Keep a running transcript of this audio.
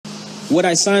Would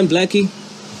I sign Blxckie?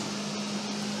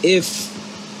 If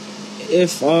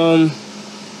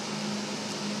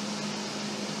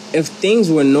things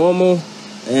were normal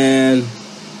and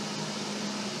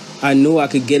I knew I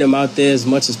could get him out there as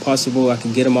much as possible, I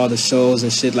could get him all the shows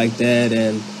and shit like that,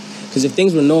 and because if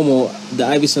things were normal, the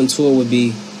Ivyson tour would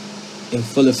be in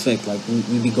full effect, like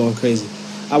we'd be going crazy.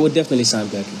 I would definitely sign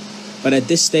Blxckie. But at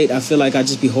this state, I feel like I'd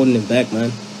just be holding him back,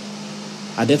 man.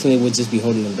 I definitely would just be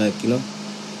holding him back, you know?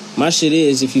 My shit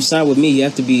is, if you sign with me, you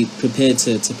have to be prepared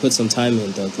to put some time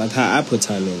in, though. Like how I put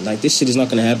time in. Like, this shit is not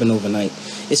going to happen overnight.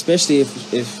 Especially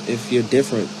if you're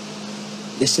different.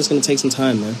 It's just going to take some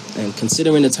time, man. And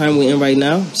considering the time we're in right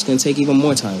now, it's going to take even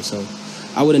more time. So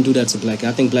I wouldn't do that to Blxckie.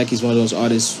 I think Blxckie's one of those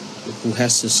artists who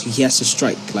has to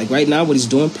strike. Like right now, what he's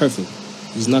doing, perfect.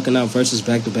 He's knocking out verses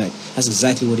back to back. That's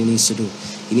exactly what he needs to do.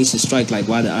 He needs to strike like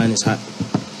while the iron is hot.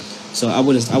 So I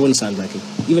wouldn't sign Blxckie,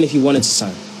 even if he wanted to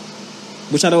sign.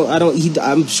 Which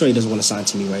I'm sure he doesn't want to sign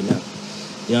to me right now.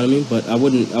 You know what I mean? But I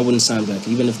wouldn't sign Blxckie,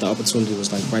 even if the opportunity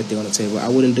was like right there on the table. I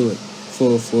wouldn't do it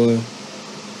for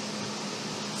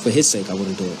his sake. I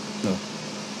wouldn't do it. No.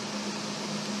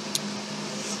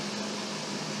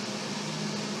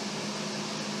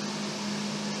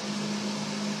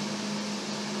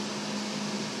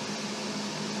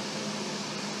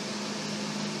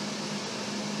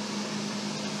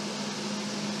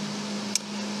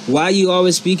 Why you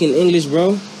always speaking English,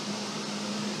 bro?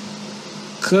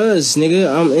 Cause, nigga,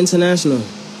 I'm international.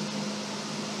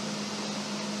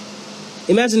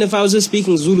 Imagine if I was just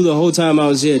speaking Zulu the whole time I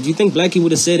was here. Do you think Blxckie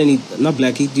would have said anything? Not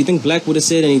Blxckie. Do you think Black would have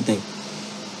said anything?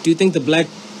 Do you think the Black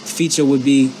feature would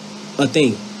be a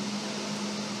thing?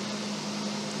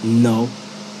 No.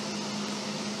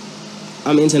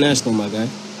 I'm international, my guy.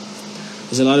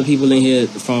 There's a lot of people in here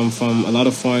from a lot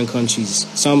of foreign countries.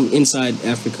 Some inside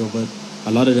Africa, but a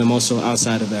lot of them also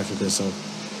outside of Africa. So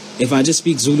if I just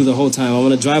speak Zulu the whole time, I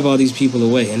want to drive all these people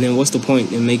away. And then what's the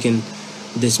point in making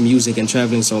this music and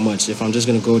traveling so much if I'm just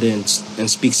going to go there and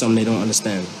speak something they don't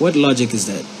understand? What logic is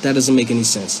that? That doesn't make any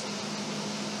sense.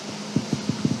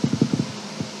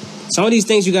 Some of these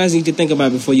things you guys need to think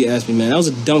about before you ask me, man. That was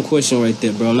a dumb question right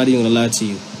there, bro. I'm not even going to lie to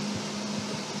you.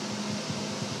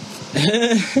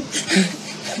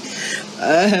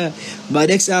 My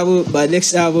next album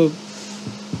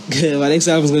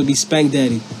is gonna be Spank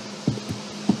Daddy.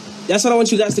 That's what I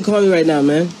want you guys to call me right now,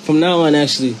 man. From now on,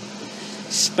 actually,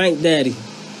 Spank Daddy.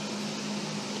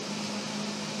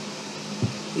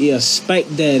 Yeah,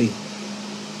 Spank Daddy.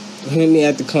 Me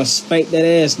have to call Spank that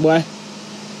ass, boy.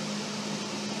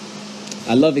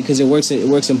 I love it because it works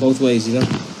in both ways, you know.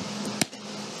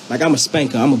 Like I'm a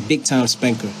spanker. I'm a big time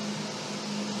spanker.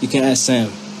 You can ask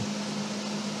Sam.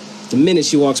 The minute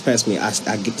she walks past me, I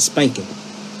get the spanking.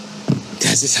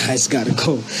 That's just how it's gotta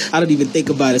go. I don't even think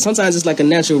about it. Sometimes it's like a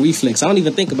natural reflex. I don't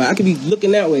even think about it. I could be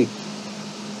looking that way.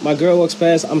 My girl walks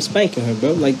past, I'm spanking her,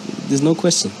 bro. Like, there's no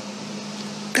question.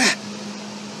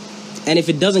 And if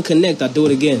it doesn't connect, I do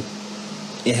it again.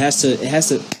 It has to.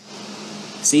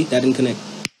 See, that didn't connect.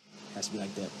 It has to be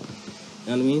like that.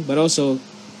 You know what I mean? But also,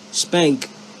 spank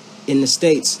in the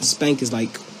States, spank is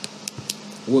like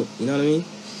whoop. You know what I mean?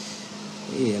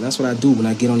 Yeah, and that's what I do when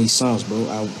I get on these songs, bro.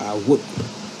 I whoop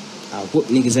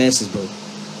niggas' asses, bro.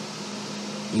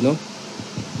 You know?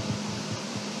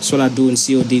 That's what I do in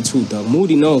COD too, dog.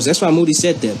 Moody knows. That's why Moody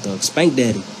said that, dog. Spank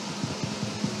Daddy.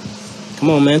 Come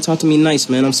on, man. Talk to me nice,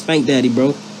 man. I'm Spank Daddy,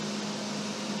 bro.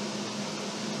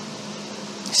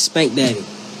 Spank Daddy.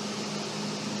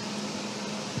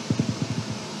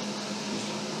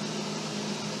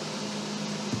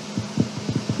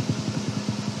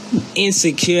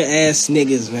 Insecure ass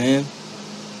niggas, man.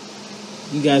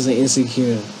 You guys are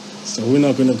insecure. So we're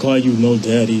not gonna call you no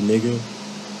daddy, nigga.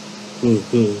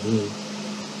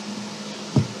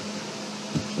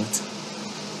 What?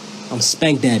 I'm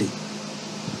Spank Daddy.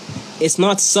 It's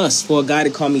not sus for a guy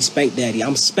to call me Spank Daddy.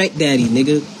 I'm Spank Daddy,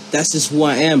 nigga. That's just who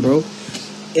I am, bro.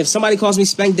 If somebody calls me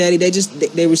Spank Daddy,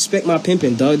 they respect my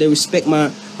pimping, dog. They respect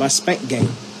my spank game.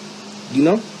 You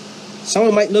know?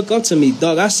 Someone might look up to me,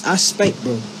 dog. I spank,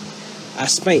 bro. I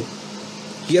spank.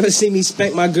 You ever see me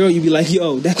spank my girl, you be like,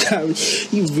 yo, that guy,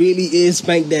 he really is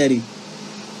Spank Daddy.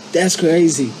 That's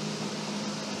crazy.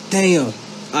 Damn.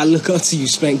 I look up to you,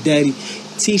 Spank Daddy.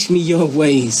 Teach me your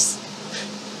ways.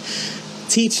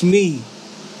 Teach me,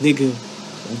 nigga.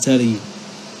 I'm telling you.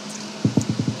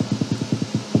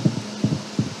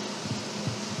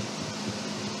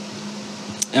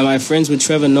 Am I friends with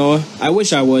Trevor Noah? I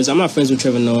wish I was. I'm not friends with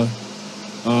Trevor Noah.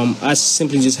 I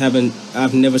simply just haven't.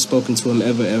 I've never spoken to him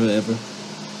ever.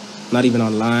 Not even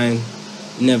online.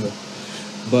 Never.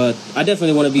 But I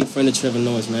definitely want to be a friend of Trevor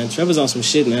Noah's, man. Trevor's on some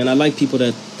shit, man. I like people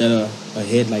that are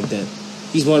ahead like that.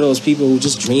 He's one of those people who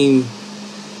just dream.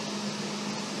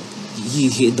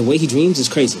 The way he dreams is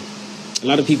crazy. A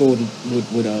lot of people would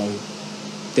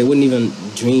they wouldn't even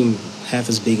dream half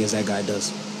as big as that guy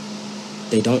does.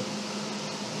 They don't,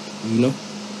 you know.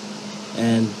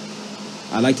 And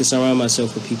I like to surround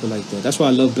myself with people like that. That's why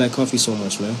I love Black Coffee so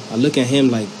much, man. I look at him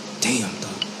like, damn,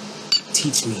 dog,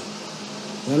 teach me. You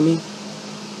know what I mean?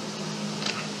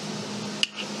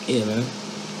 Yeah, man.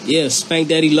 Yeah, Spank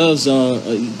Daddy loves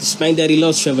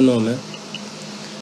Trevor Noah, man.